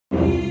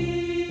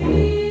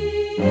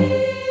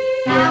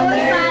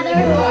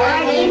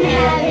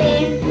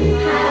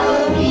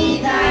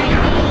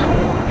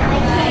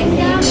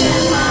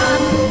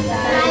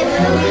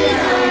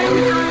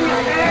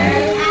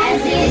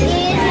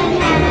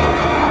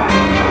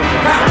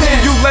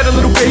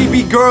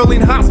baby girl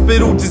in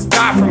hospital just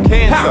died from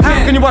cancer?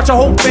 How can you watch a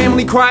whole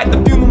family cry at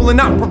the funeral and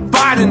not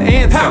provide an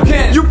answer? How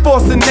can you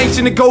force a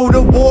nation to go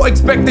to war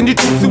expecting your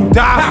troops to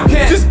die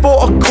just for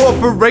a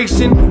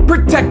corporation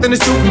protecting a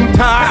suit and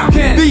tie?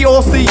 The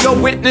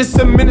all-CEO witness,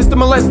 a minister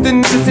molesting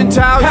an innocent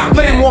child.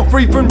 Let him walk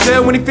free from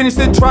jail when he finished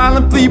the trial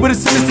and flee with a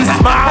sinister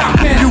smile.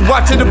 You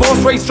watch a divorce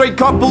rate, straight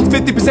couples,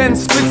 50%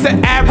 splits the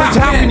average.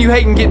 How can you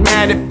hate and get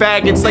mad at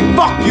faggots like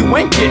fuck you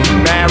ain't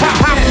getting married?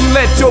 How can you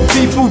let your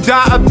people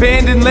die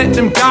abandoned, let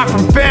them die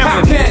from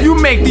famine? You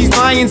make these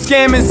lions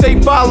scam and say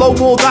follow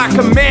all thy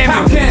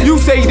commandments. You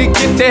say to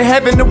get to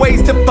heaven the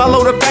ways to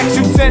follow the facts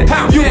you sent.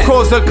 You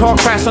cause a car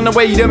crash on the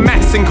way to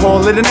Max and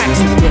call it an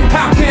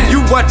accident.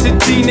 You watch a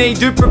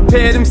teenager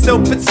prepare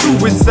himself for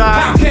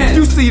suicide.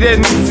 You see that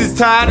noose is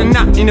tied and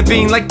not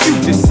intervene like you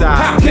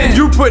decide.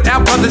 You put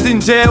our brothers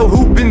in jail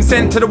who've been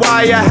sent to the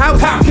wire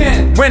house.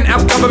 When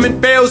our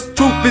government fails,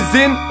 truth is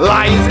in,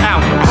 lies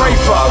out. Pray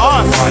for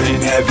us. Art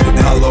in heaven,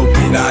 hallowed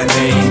be thy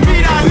name.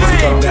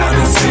 Please come down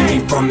and save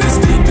me from this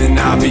demon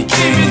I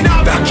became.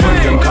 Thy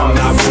kingdom come,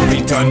 thy will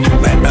be done. You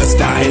let us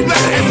die in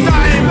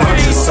vain.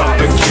 Watch us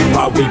suffocate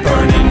while we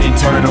burn in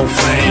eternal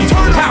flame.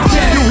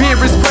 You hear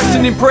us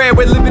questioning prayer,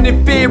 we're living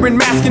in fear and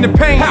masking the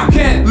pain.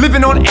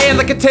 Living on air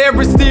like a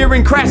terrorist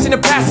steering, crashing a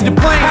passenger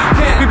plane.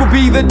 People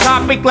be the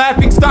topic,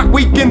 laughing stock,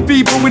 weak and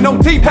feeble with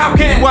no teeth. How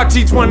can you watch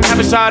each one have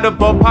a shot of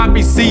a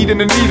poppy seed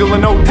and a needle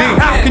and OD?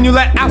 How can you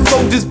let our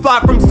soldiers fly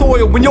from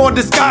soil when your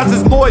disguise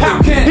is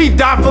loyal? He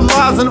died for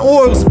lies and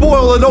oil,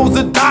 spoil of those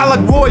that die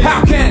like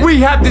royals. We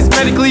have this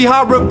medically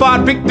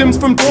horrified victims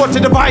from torture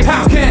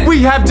devices.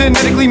 We have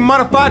genetically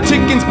modified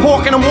chickens,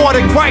 pork and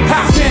water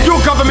crisis. Your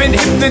government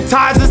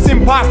hypnotizes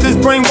imposters,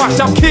 brainwash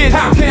our kids.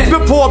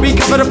 The poor be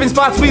covered up in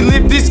spots we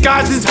live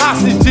disguised as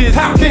hostages.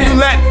 How can you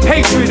let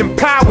hatred and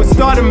power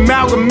start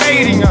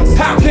amalgamating us?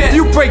 How can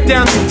you break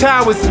down the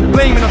towers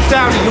blaming on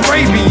Saudi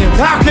Arabians?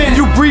 How can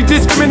you breed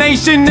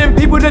discrimination in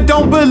people that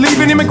don't believe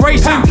in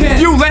immigration?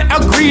 You let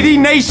a greedy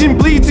nation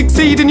bleed,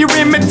 succeed in your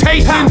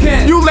imitation.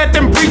 You let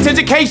them preach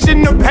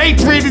education of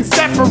hatred and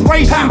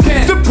separation.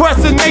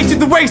 Suppress a nation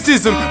through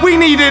racism. We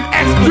need an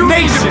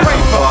explanation.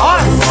 Pray for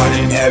us. Art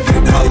in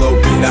heaven,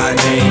 hallowed be thy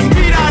name.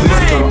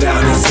 Please come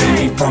down and save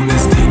me from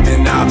this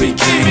demon I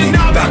became.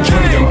 Thy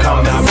kingdom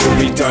come, thy will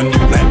be done. You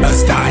let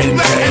us die in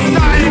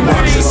vain.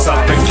 Watch us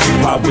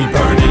suffocate while we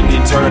burn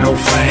in eternal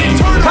flame.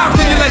 How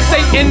can you let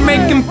Satan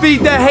make him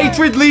feed the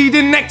hatred, lead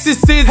in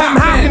exorcism?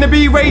 How can it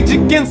be rage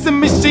against the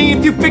machine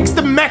if you fix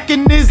the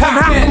mechanism?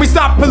 How can we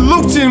stop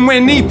pollution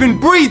when even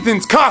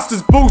breathing's cost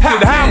us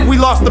boosted? How have we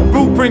lost the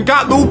blueprint,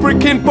 got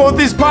lubricant for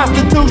this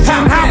prostitution?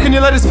 How can you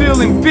let us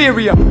feel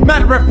inferior?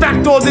 Matter of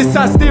fact, all this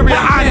hysteria,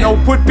 I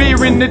know, put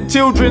fear in the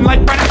children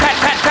like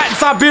rat in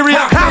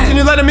Siberia. How can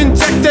you let them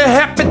inject the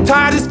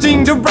hepatitis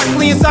gene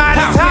directly inside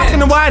us? How can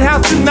the White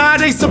House deny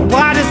they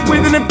supplied us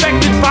with an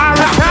infected virus?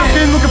 How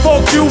can looking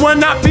for a cure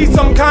not be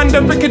some kind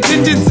of a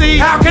contingency?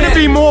 How can it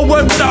be more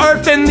work for the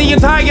earth than the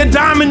entire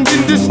diamond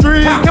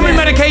industry? Can we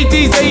medicate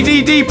these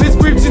ADD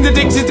prescriptions,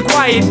 addictions to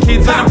quiet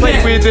kids? Let them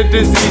play with the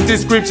disease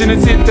description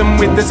and hit them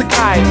with the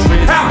psychiatrist.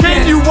 How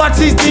can you watch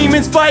these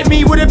demons fight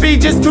me? Would it be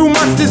just too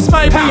much to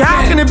smite me?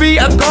 How can it be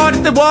a God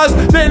if there was?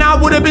 Then I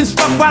would have been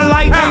struck by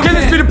lightning. Can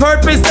this be the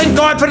purpose? Thank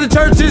God for the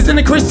churches and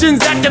the Christians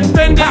that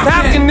defend us.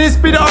 How can this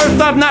be the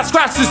earth? I've not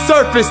scratched the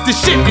surface. This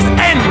shit is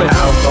endless.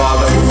 Our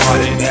Father who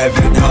art in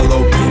heaven,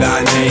 hallowed be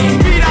thy name.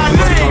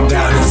 Please come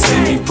down and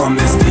save me from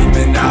this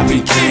demon I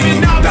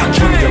became. Thy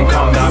kingdom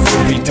come, thy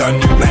will be done.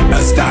 You let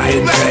us die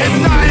in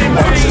vain.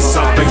 Watch us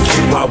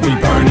suffocate while we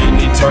burn in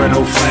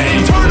eternal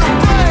flame.